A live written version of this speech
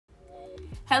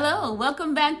Hello,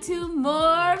 welcome back to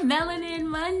more Melanin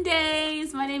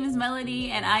Mondays. My name is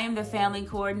Melody and I am the family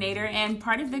coordinator and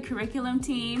part of the curriculum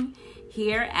team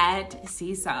here at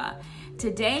Seesaw.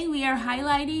 Today we are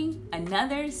highlighting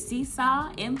another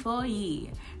Seesaw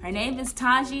employee. Her name is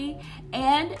Taiji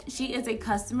and she is a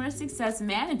customer success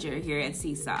manager here at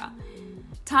Seesaw.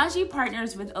 Taiji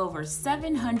partners with over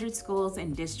 700 schools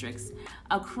and districts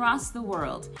across the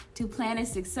world to plan a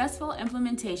successful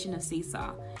implementation of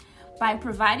Seesaw. By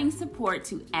providing support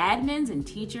to admins and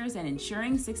teachers and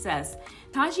ensuring success,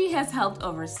 Taiji has helped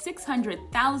over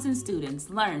 600,000 students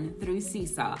learn through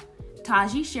Seesaw.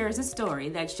 Taiji shares a story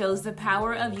that shows the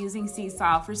power of using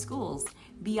Seesaw for schools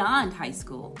beyond high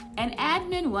school. An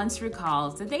admin once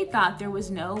recalls that they thought there was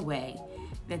no way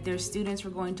that their students were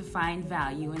going to find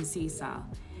value in Seesaw,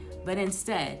 but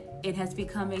instead, it has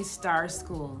become a star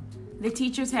school. The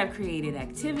teachers have created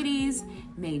activities,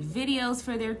 made videos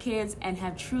for their kids, and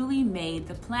have truly made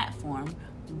the platform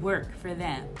work for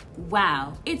them.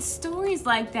 Wow, it's stories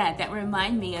like that that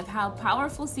remind me of how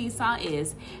powerful Seesaw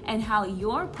is and how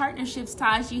your partnerships,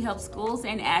 Taiji, help schools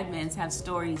and admins have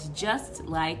stories just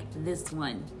like this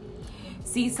one.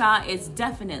 Seesaw is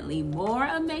definitely more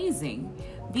amazing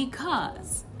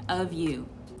because of you.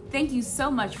 Thank you so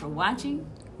much for watching.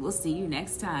 We'll see you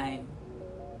next time.